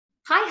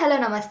Hi hello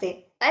నమస్తే.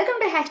 Welcome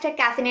to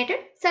 #caffeinated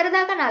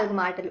సరదాగా 4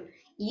 మాటలు.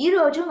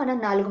 ఈరోజు మనం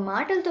 4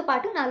 మాటలతో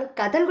పాటు 4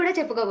 కథలు కూడా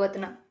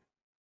చెప్పుకోబోతున్నాం.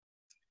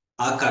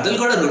 ఆ కథలు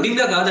కూడా రొటీన్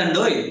గా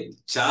కాదండోయ్,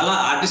 చాలా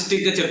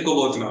ఆర్టిస్టిక్ గా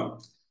చెప్పుకోబోతున్నాం.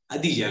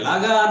 అది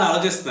ఎలాగా అని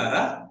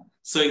ఆలోచిస్తున్నారా?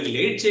 సో ఇంక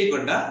లేట్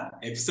చేయకుండా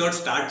ఎపిసోడ్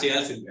స్టార్ట్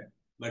చేయాల్సిందే.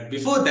 But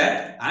before that,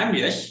 I'm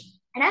Yash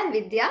And I'm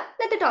Vidya.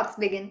 Let the talks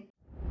begin.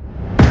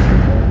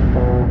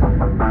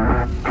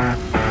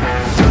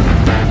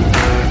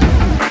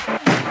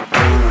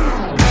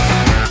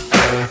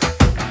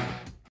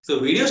 So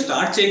video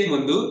start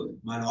చేయకముందు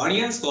మన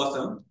ఆడియన్స్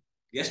కోసం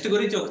గెస్ట్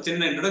గురించి ఒక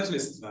చిన్న ఇంట్రొడక్షన్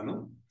ఇస్తున్నాను.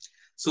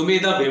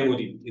 Sumedha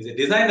Vemuri is a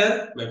designer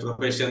by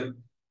profession,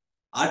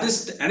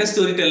 artist and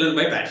story teller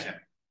by passion.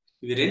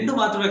 ఇవి రెండు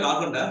మాత్రమే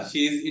కాకుండా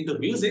she is into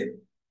music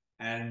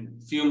and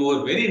few more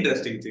very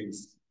interesting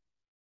things.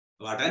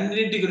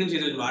 వాటన్నింటి గురించి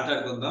ఈరోజు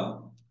మాట్లాడుకుందాం.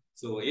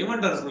 సో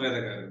ఏమంటారు సుమేధ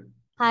గారు?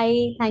 Hi,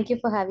 thank you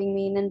for having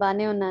me. నేను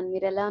బాగానే ఉన్నాను,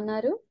 మీరు ఎలా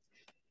ఉన్నారు?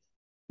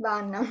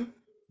 బాగున్నాం.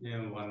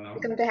 ఏం బాగున్నాం.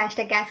 Welcome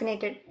to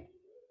 #caffeinated.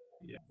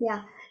 Yeah,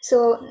 so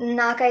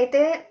నాకైతే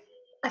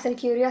అసలు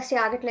క్యూరియాసిటీ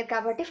ఆగట్లేదు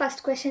కాబట్టి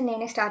ఫస్ట్ క్వశ్చన్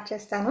నేనే స్టార్ట్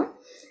చేస్తాను.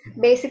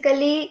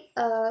 బేసికలీ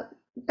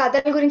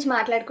కథల గురించి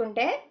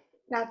మాట్లాడుకుంటే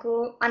నాకు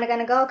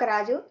అనగనగా ఒక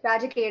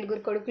రాజుకి 7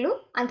 కొడుకులు,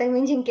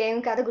 అంతకుమించి ఇంకేం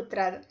కథ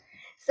గుర్తురాదు.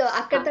 సో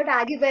అక్కడితో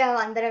ఆగిపోయాము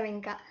అందరం.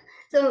 ఇంకా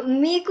సో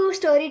మీకు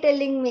స్టోరీ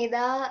టెల్లింగ్ మీద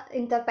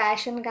ఇంత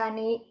ప్యాషన్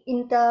కానీ,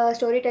 ఇంత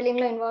స్టోరీ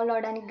టెల్లింగ్లో ఇన్వాల్వ్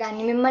అవడానికి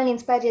కానీ మిమ్మల్ని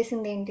ఇన్స్పైర్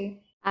చేసింది ఏంటి?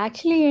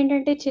 యాక్చువల్లీ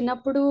ఏంటంటే,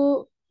 చిన్నప్పుడు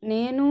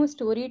నేను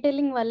స్టోరీ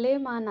టెల్లింగ్ వల్లే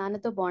మా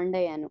నాన్నతో బాండ్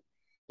అయ్యాను.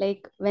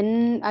 Like when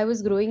I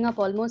was growing up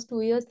almost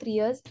 2 years 3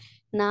 years,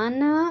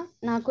 నాన్న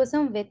నా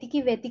కోసం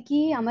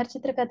వెతికి అమర్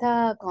చిత్ర కథ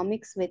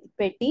కామిక్స్ వెతికి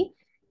పెట్టి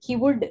he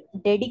would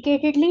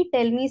dedicatedly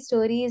tell me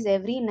stories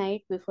every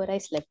night before I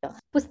slept off.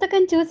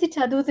 పుస్తకం చూసి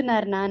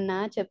చదువుతున్నారు నాన్న,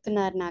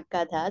 చెప్తున్నారు నాకు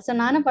కథ. సో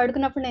నాన్న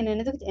పడుకున్నప్పుడు నేను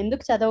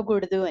ఎందుకు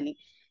చదవకూడదు అని.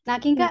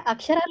 నాకు ఇంకా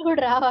అక్షరాలు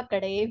కూడా రావు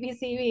అక్కడ,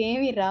 ఏబిసివి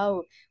ఏమి రావు.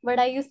 But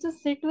I use to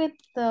SIT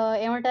with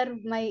ఏమంటారు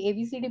my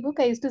A B C D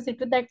book. I use to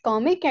SIT with that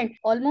comic and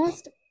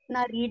almost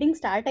నా రీడింగ్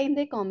స్టార్ట్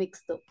అయిందే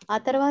కామిక్స్ తో. ఆ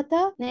తర్వాత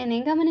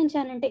నేనేం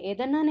గమనించానంటే,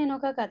 ఏదన్నా నేను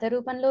ఒక కథ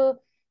రూపంలో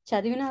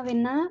చదివినా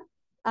విన్నా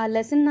ఆ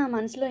లెసన్ నా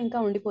మనసులో ఇంకా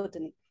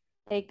ఉండిపోతుంది.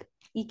 లైక్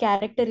ఈ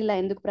క్యారెక్టర్ ఇలా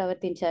ఎందుకు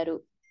ప్రవర్తించారు,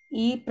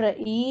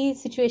 ఈ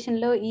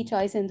సిచ్యువేషన్ లో ఈ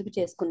చాయిస్ ఎందుకు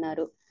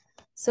చేసుకున్నారు.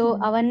 సో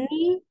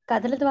అవన్నీ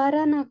కథల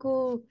ద్వారా నాకు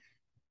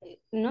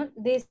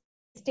they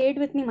stayed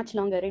with me much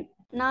longer.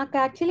 నాకు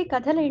యాక్చువల్లీ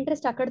కథల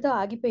ఇంట్రెస్ట్ అక్కడితో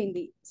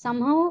ఆగిపోయింది.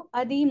 సమ్హౌ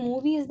అది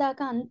మూవీస్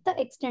దాకా అంత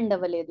ఎక్స్టెండ్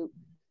అవ్వలేదు.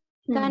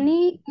 కానీ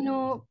నేను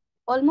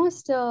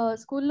ఆల్మోస్ట్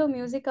స్కూల్లో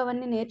మ్యూజిక్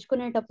అవన్నీ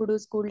నేర్చుకునేటప్పుడు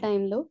స్కూల్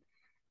టైంలో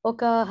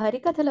ఒక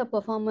హరికథల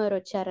పర్ఫార్మర్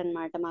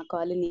వచ్చారనమాట మా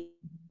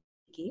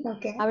కాలనీకి.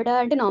 ఆవిడ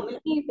అంటే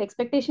నార్మల్గా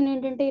ఎక్స్పెక్టేషన్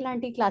ఏంటంటే,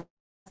 ఇలాంటి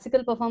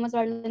క్లాసికల్ పర్ఫార్మర్స్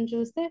వాళ్ళని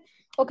చూస్తే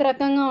ఒక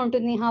రకంగా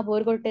ఉంటుంది,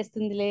 bore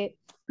కొట్టేస్తుందిలే.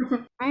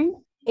 And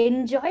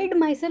enjoyed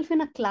my self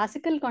in a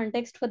classical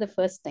context for the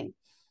first time.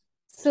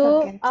 So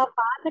ఆ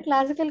పాత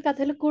క్లాసికల్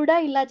కథలు కూడా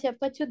ఇలా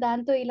చెప్పచ్చు,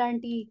 దాంతో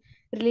ఇలాంటి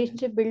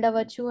రిలేషన్షిప్ బిల్డ్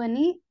అవ్వచ్చు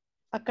అని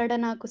అక్కడ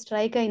నాకు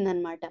స్ట్రైక్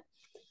అయిందనమాట.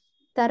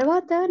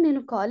 తర్వాత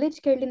నేను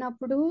కాలేజ్కి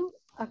వెళ్ళినప్పుడు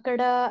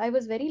అక్కడ I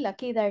was very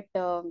lucky that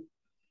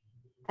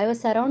I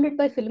was surrounded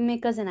by film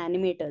makers and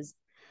animators.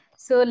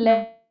 So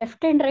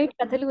left and right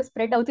కథలు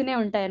స్ప్రెడ్ అవుతూనే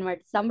ఉంటాయి అనమాట.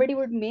 Somebody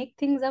would make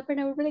things up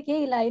and I would like,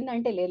 ఇలా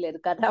అయిందంటే లేదు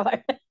కథ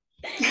వాడ,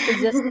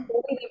 it's just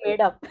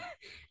made up.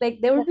 Like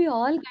they would be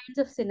all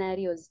kinds of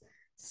scenarios.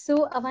 So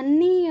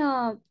అవన్నీ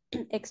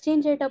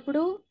ఎక్స్చేంజ్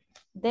అయ్యేటప్పుడు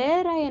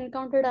there I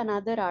encountered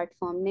another art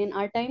form. నేను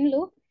ఆ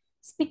టైంలో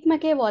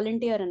స్పిక్మకే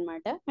వాలంటీర్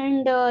అనమాట.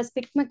 And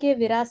స్పిక్మకే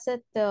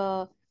Virasat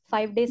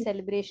 5-day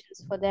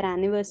celebrations for their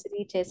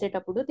anniversary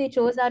చేసేటప్పుడు they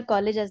chose hour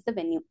college as the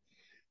venue.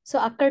 So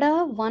అక్కడ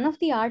one of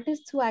the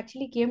artists who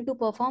actually came to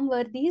perform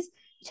were these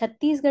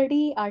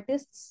Chhattisgarhi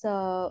artists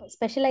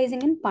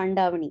specialising in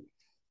పాండావని.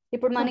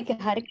 ఇప్పుడు మనకి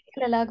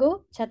హరికథలు ఎలాగో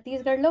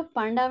ఛత్తీస్గఢ్ లో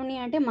పాండావని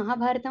అంటే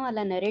మహాభారతం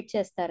అలా నెరేట్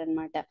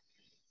చేస్తారనమాట.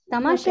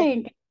 తమాషా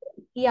ఏంటంటే,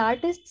 ఈ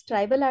ఆర్టిస్ట్స్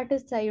ట్రైబల్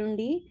ఆర్టిస్ట్స్ అయి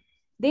ఉండి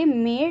they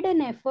made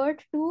an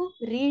effort to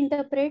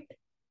రీఇంటర్ప్రెట్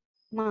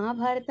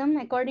Mahabharatam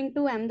according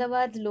to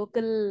Ahmedabad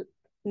local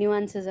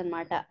nuances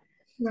అనమాట.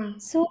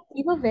 So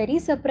you were very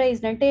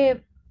surprised. అంటే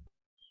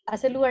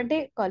అసలు అంటే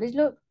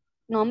కాలేజ్లో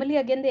normally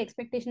again the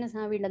expectation is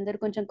వీళ్ళందరూ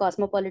కొంచెం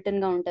కాస్మోపాలిటన్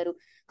గా ఉంటారు,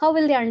 how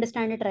will they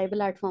understand a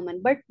tribal art form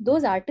అని. But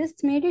those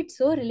artists made it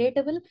so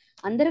relatable,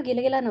 అందరూ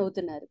గిలగిలా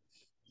నవ్వుతున్నారు.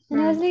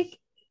 And I was like,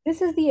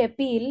 this is the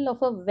appeal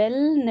of a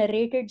well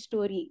narrated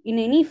story in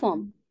any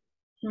form,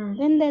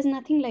 then there is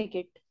nothing like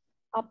it.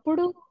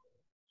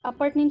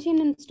 అప్పటి నుంచి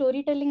నేను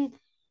story telling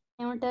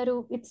ఏమంటారు,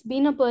 it's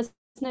been a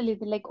personal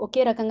ఇది. Like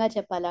ఒకే రకంగా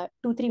చెప్పాలా,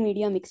 2-3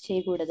 media mix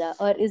చేయకూడదా,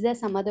 are is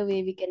there some other way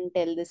we can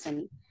tell this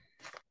అని.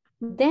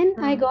 Then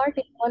I got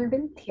involved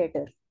in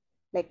theatre.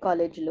 Like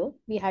college lo,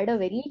 we had a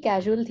very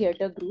casual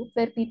theatre group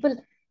where people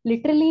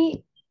literally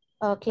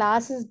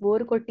classes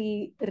bore kotti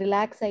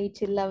relax ayi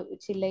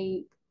chill ayi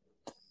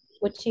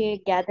వచ్చి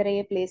gather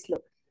అయ్యే place లో.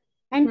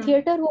 And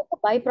theatre ఒక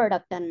by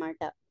product అనమాట.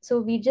 So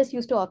we just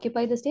use to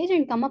occupy the stage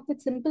and come up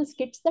with simple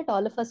skits that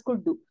all of us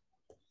could do.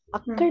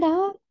 అక్కడ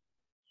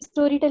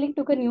story telling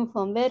took a new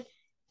form wear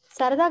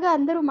సరదాగా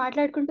అందరూ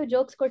మాట్లాడుకుంటూ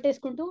jokes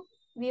కొట్టేసుకుంటూ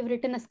we've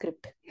written a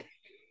script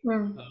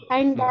Hmm.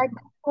 and that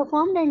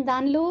performed, and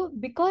danlo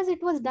because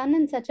it was done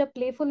in such a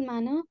playful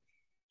manner,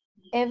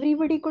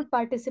 everybody could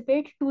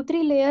participate.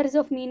 2-3 layers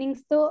of meanings,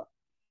 so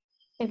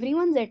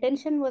everyone's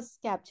attention was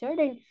captured.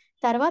 And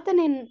తర్వాత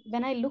నేను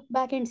when I look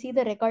back and see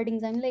the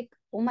recordings, I'm like,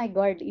 oh my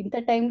god, ఇంత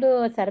టైంలో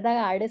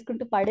సరదాగా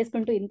ఆడేసుకుంటూ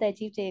పాడేసుకుంటూ ఇంత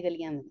achieve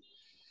చేయగలిగాము.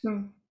 Hmm.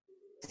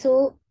 So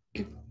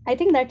I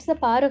think that's the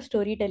power of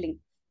storytelling.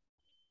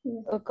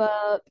 Hmm. ఒక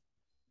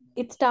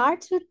it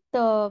starts with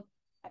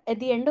at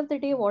the end of the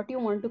day what you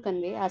want to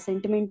convey, ఆ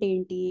sentiment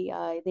ఏంటి,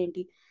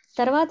 ఇదేంటి,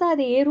 తర్వాత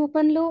అది ఏ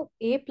రూపంలో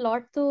ఏ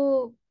ప్లాట్ తో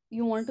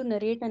you want to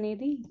narrate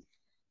అనేది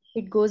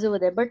it goes over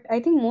there. But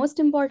I think most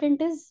important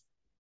is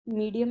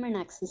medium and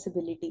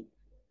accessibility.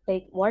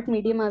 Like what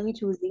medium are we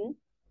choosing?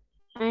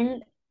 And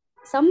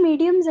some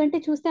mediums అంటే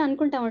చూస్తే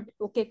అనుకుంటాం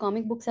okay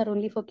comic books are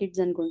only for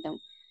kids అనుకుంటాం,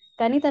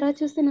 కానీ తర్వాత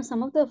చూస్తే no,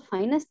 some of the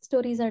finest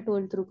stories are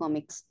told through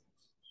comics.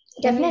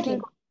 Then we'll Definitely.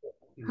 think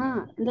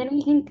then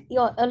we'll think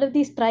all of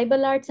these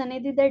tribal arts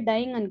అనేది they're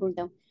dying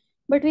అనుకుంటాం,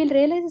 but we'll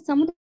realize that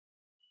some of the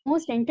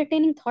most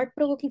entertaining thought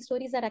provoking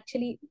stories are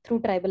actually through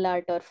tribal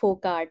art or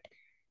folk art.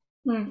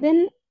 Hmm. Then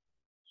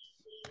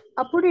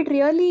అప్పుడు it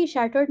really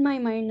shattered my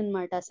mind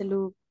అన్నమాట, అసలు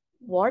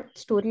what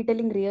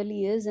storytelling really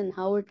is and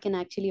how it can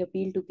actually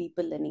appeal to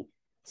people అని.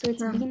 So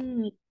it's Hmm. been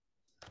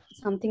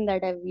something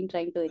that I've been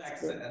trying to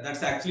explore.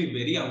 That's actually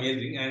very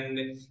amazing. And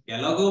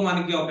ఎలాగో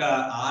మనకి ఒక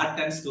art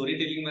and story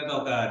telling మీద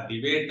ఒక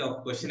debate ఒక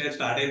question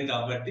start అయింది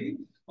కాబట్టి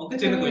ఒక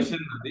చిన్న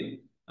క్వశ్చన్ అది.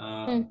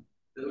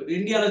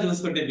 ఇండియాలో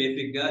చూసుకుంటే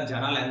బేసిక్ గా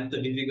జనాలు ఎంత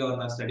బిజీగా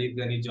ఉన్నారు, స్టడీస్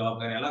కానీ జాబ్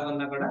కానీ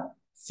ఎలాగున్నా కూడా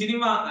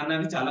సినిమా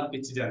అన్నది చాలా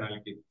పిచ్చి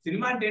జనాలకి.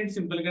 సినిమా అంటే ఏంటి,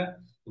 సింపుల్ గా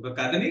ఒక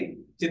కథని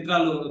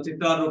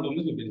చిత్రాల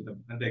రూపంలో చూపించడం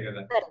అంతే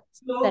కదా.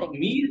 సో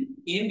మీరు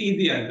ఏంటి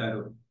ఇది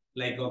అంటారు,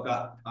 లైక్ ఒక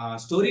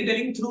story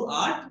telling through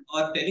art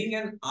or telling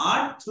an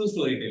art through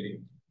story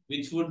telling,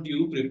 which would you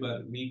prefer?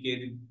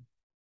 మీకేది?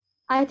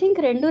 ఐ థింక్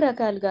రెండు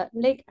రకాలుగా.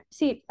 Like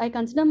C I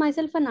consider my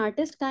self an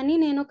artist, కానీ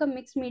నేను ఒక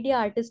మిక్స్ మీడియా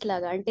ఆర్టిస్ట్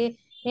లాగా. అంటే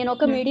నేను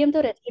ఒక మీడియంతో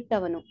రెస్ట్రిక్ట్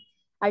అవ్వను.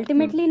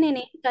 అల్టిమేట్లీ నేను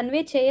ఏం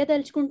convey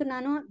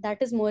చేయదలుచుకుంటున్నానో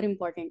that is more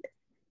important.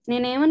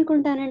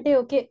 నేనేమనుకుంటానంటే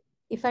okay,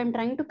 if I'm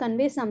trying to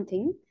convey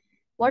something,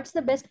 what's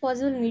the best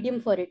possible medium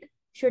for it?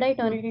 Should I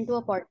turn it in to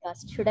a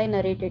podcast? Should I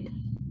narrate it?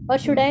 Or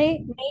should I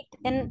make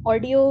an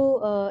audio,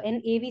 an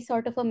AV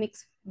sort of a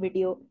mixed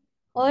video?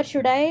 Or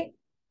should I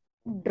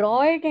draw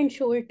it and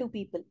show it to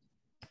people?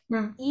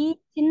 ఈ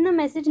చిన్న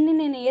మెసేజ్ని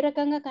నేను ఏ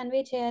రకంగా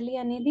convey చేయాలి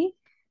అనేది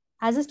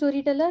as a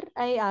story teller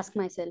I ask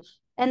my self.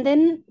 And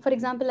then for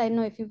example I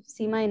know if you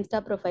see my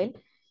Insta profile,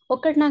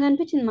 ఒక్కటి నాకు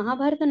అనిపించింది,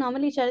 మహాభారత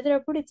నార్మలీ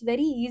చదివేటప్పుడు it's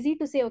very easy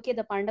to say okay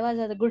the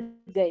Pandavas are the good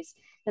guys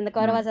and the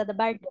Kauravas are the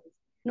bad guys.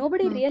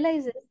 Nobody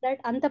realises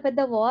that అంత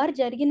పెద్ద war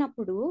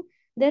జరిగినప్పుడు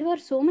there were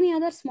so many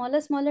other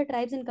smaller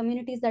tribes and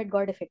communities that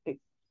got affected.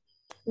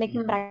 Like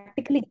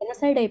practically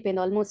genocide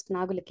అయిపోయింది almost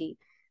నాగులకి.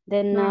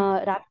 Then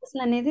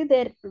రాక్షసులు అనేది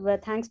there,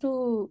 thanks to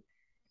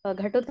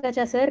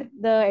Ghatotkacha sir,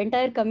 the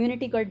entire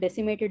community got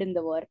decimated in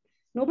the war.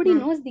 Nobody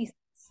knows these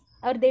things,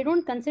 or they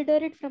don't consider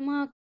it from a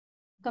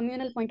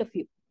communal point of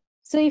view.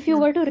 So if you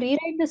were to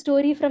rewrite the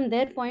story from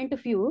their point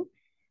of view,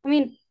 I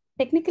mean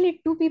technically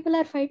two people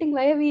are fighting,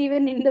 why are we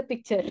even in the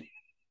picture?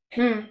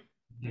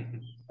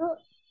 So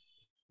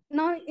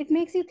now it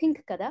makes you think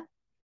kada.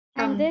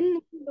 And then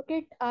look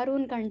at our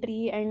own country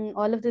and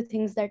all of the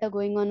things that are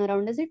going on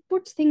around us. It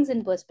puts things in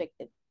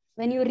perspective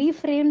when you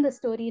reframe the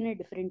story in a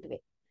different way.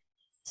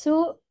 So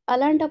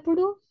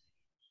alantappudu,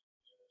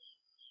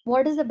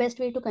 what is the best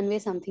way to convey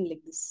something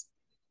like this?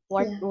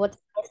 What's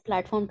the best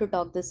platform to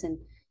talk this in?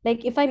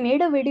 Like if I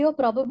made a video,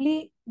 probably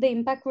the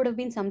impact would have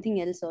been something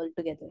else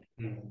altogether.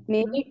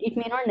 Maybe it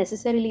may not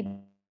necessarily be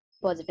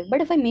positive,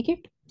 but if I make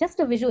it just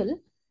a visual,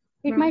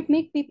 it might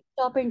make people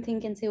stop and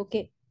think and say,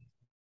 okay,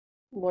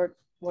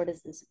 what is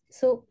this?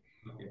 So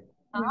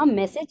ఆ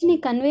message ని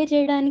convey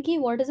చేయడానికి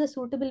what is a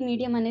suitable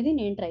medium అనేది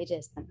నేను try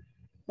చేస్తాను.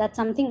 That's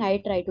something I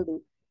try to do.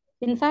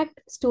 In fact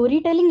story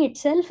telling it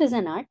self is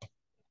an art.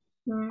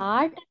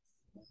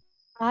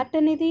 Art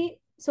అనేది,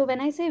 so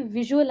when I say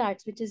visual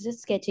arts which is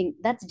just sketching,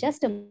 that's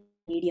just a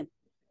medium.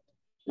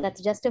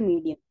 That's just a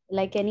medium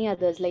like any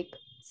others. Like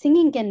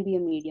singing can be a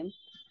medium,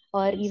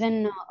 or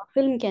even a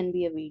film can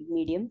be a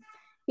medium.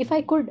 If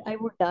I could, I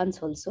would dance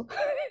also.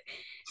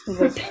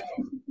 But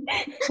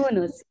who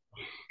knows?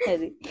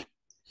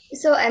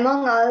 So among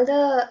all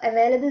the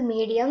available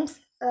mediums,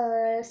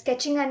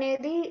 sketching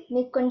అనేది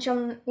మీకు కొంచెం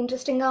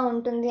interesting గా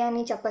ఉంటుంది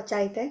అని చెప్పొచ్చా?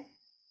 అయితే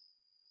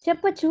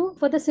చెప్పచ్చు,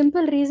 for the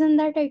simple reason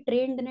that I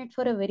trained in it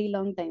for a very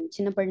long time,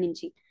 చిన్నప్పటి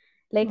నుంచి.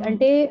 లైక్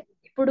అంటే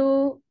ఇప్పుడు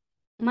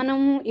మనం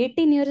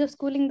 18 years ఆఫ్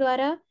స్కూలింగ్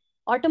ద్వారా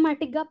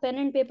ఆటోమేటిక్ గా పెన్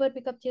అండ్ పేపర్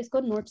పికప్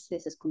చేసుకొని notes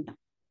చేసేసుకుంటాం.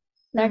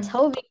 That's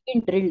how we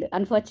been drilled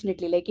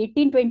unfortunately. Like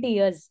 18-20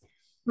 years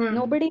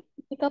nobody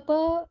pick up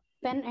a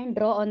pen and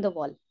draw on the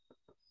wall.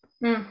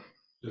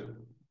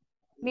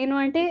 నేను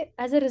అంటే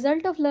as a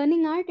result of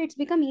learning art it's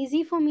become easy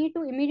for me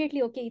to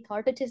immediately okay ఈ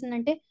thought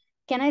వచ్చేసిందంటే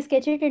can I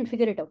sketch it and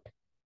figure it out.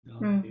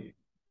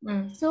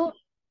 So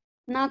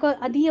నాకు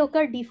అది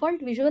ఒక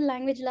default visual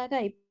language లాగా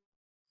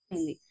అయిపోయింది.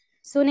 అయింది.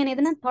 So నేను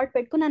ఏదైనా thought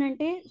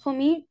పెట్టుకున్నానంటే for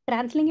me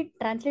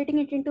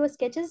translating it into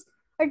sketches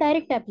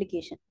direct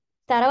application.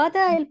 తర్వాత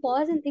I will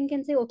pause and think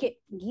and say okay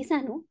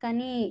గీసాను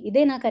కానీ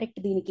ఇదే నా కరెక్ట్,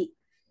 దీనికి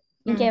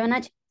ఇంకేమైనా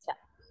చేయొచ్చా,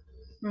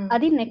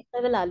 అది నెక్స్ట్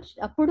లెవెల్ ఆలోచన.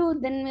 అప్పుడు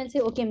then will say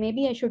okay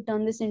maybe I should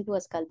turn this into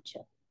a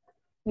sculpture,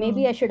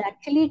 maybe I should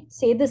actually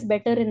say this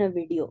better in a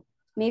video,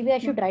 maybe I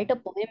should write a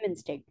poem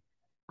instead.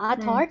 ఆ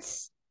thoughts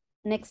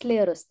next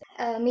layer వస్తాయి.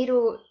 మీరు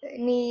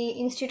మీ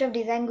institute of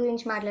design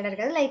గురించి మాట్లాడారు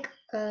కదా, like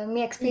me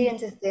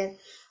experiences there,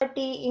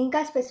 కాబట్టి ఇంకా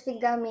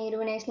స్పెసిఫిక్గా మీరు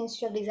నేషనల్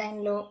ఇన్స్టిట్యూట్ ఆఫ్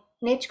డిజైన్లో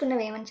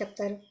నేర్చుకున్నవి ఏమని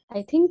చెప్తారు?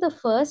 I think the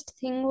first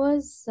thing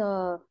was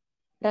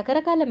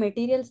రకరకాల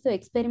మెటీరియల్స్తో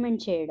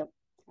ఎక్స్పెరిమెంట్ చేయడం.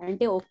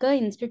 అంటే ఒక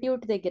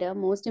ఇన్స్టిట్యూట్ దగ్గర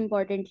మోస్ట్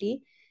ఇంపార్టెంట్లీ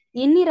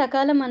ఎన్ని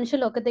రకాల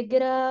మనుషులు ఒక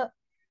దగ్గర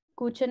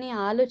కూర్చొని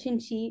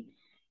ఆలోచించి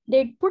they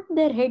put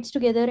their heads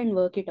together and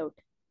work it out.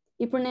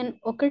 ఇప్పుడు నేను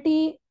ఒకటి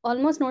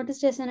ఆల్మోస్ట్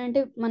నోటీస్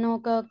చేశానంటే మనం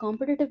ఒక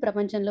కాంపిటేటివ్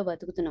ప్రపంచంలో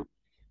బతుకుతున్నాం.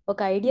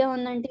 ఒక ఐడియా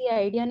ఉందంటే ఈ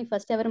ఐడియాని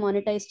ఫస్ట్ ఎవరు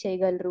మానిటైజ్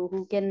చేయగలరు, who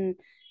can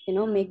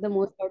make the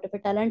most out of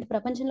it, అలాంటి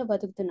ప్రపంచంలో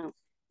బతుకుతున్నాం.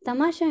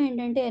 తమాషా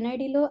ఏంటంటే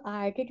ఎన్ఐడిలో ఆ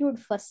యాటిట్యూడ్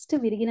ఫస్ట్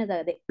విరిగినది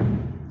అదే.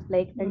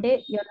 లైక్ అంటే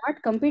you're not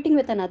competing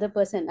with an other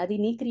person, అది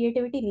నీ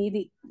క్రియేటివిటీ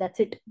నీది,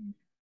 దట్స్ ఇట్.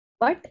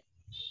 బట్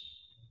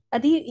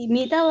అది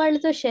మిగతా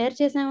వాళ్ళతో షేర్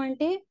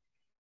చేసామంటే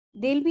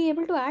they'll be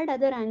able to add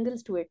other angles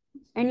to it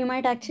and you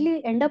might actually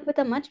end up with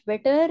a much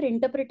better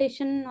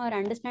interpretation or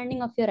understanding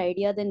of your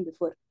idea than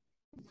before.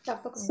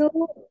 So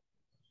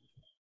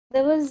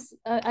there was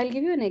I'll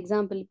give you an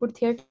example. Put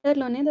theater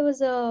lone there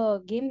was a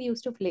game we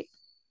used to play.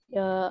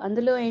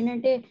 అందులో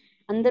ఏంటంటే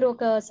అందరూ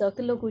ఒక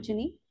సర్కిల్లో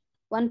కూర్చుని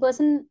one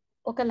person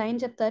ఒక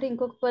line చెప్తారు,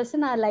 ఇంకొక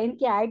person ఆ లైన్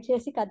కి యాడ్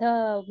చేసి కథ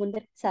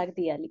ముందరికి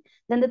సాగతీయాలి.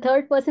 Then the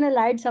third person will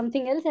add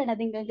something else and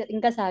అది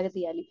ఇంకా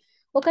సాగతీయాలి.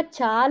 ఒక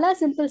చాలా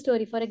సింపుల్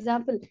స్టోరీ, ఫర్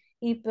ఎగ్జాంపుల్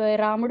ఈ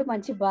రాముడు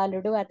మంచి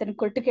బాలుడు, అతను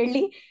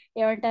కొట్టుకెళ్ళి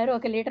ఏమంటారు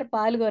 1 లీటర్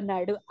పాలు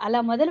కొన్నాడు, అలా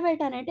మొదలు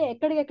పెట్టానంటే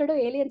ఎక్కడికెక్కడో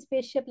ఏలియన్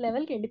స్పేస్ షిప్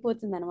లెవెల్కి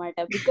వెళ్ళిపోతుంది అనమాట,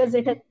 because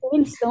it has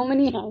changed so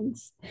many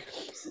hands.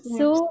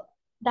 So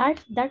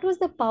that was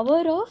the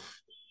power of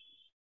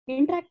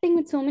interacting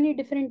with so many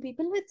different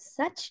people with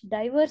such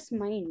diverse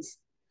minds.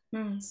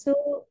 So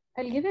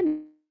I'll give an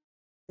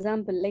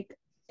example. Like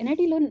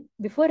NIT లో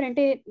before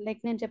అంటే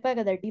like నేను చెప్పా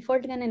కదా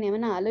default గా నేను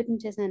ఏమైనా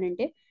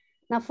ఆలోచించేసానంటే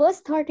నా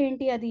first thought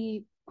ఏంటి, అది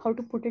how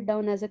to put it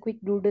down as a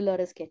quick doodle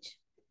are a sketch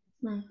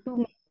to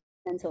make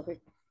sense of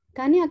it.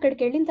 కానీ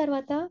అక్కడికి వెళ్ళిన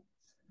తర్వాత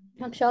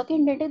నాకు షాక్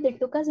ఏంటంటే they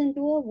took us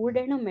into a wood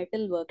and a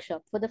metal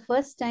workshop. For the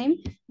first time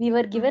we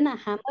were given a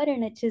hammer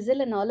and a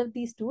chisel and all of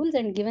these tools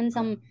and given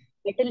some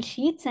metal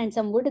sheets and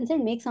some wood and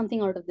said make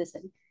something out of this.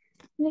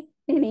 Like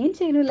నేనేం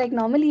చేయను, like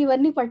normally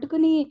ఇవన్నీ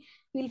పట్టుకుని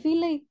wheel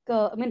feel like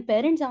I mean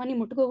parents అవన్నీ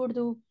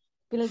ముట్టుకోకూడదు,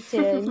 వీళ్ళకి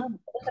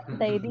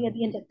ఇది అది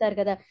అని చెప్తారు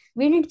కదా,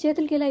 వీడింటి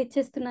చేతులకి ఇలా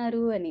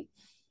ఇచ్చేస్తున్నారు అని.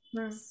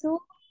 సో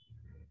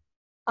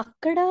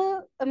అక్కడ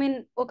ఐ మీన్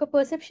ఒక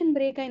పర్సెప్షన్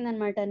బ్రేక్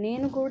అయిందనమాట.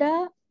 నేను కూడా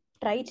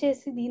ట్రై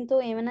చేసి దీంతో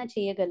ఏమైనా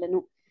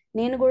చేయగలను,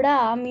 నేను కూడా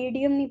ఆ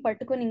మీడియంని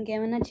పట్టుకొని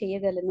ఇంకేమైనా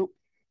చేయగలను.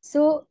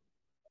 So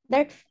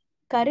that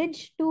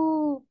courage to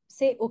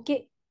say okay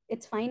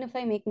it's fine if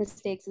I make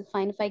mistakes,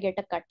 fine if I get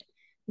a cut,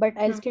 but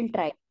I still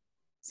try.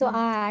 So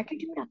ఆ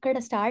యాటిట్యూడ్ అక్కడ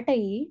స్టార్ట్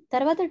అయ్యి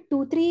తర్వాత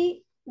 2-3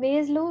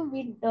 ways లో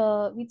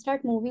వీ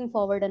స్టార్ట్ మూవింగ్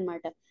ఫార్వర్డ్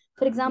అనమాట.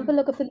 ఫర్ ఎగ్జాంపుల్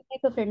ఒక film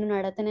maker friend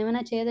ఉన్నాడు, అతను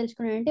ఏమైనా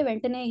చేయదలుచుకున్నాడు అంటే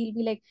వెంటనే హిల్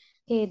బి లైక్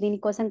హే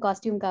దీనికోసం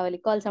కాస్ట్యూమ్ కావాలి,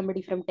 కాల్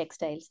సంబడి ఫ్రమ్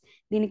టెక్స్టైల్స్,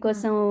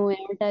 దీనికోసం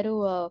ఏమంటారు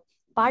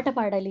పాట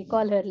పాడాలి,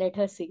 call her, let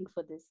her sing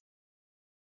for this.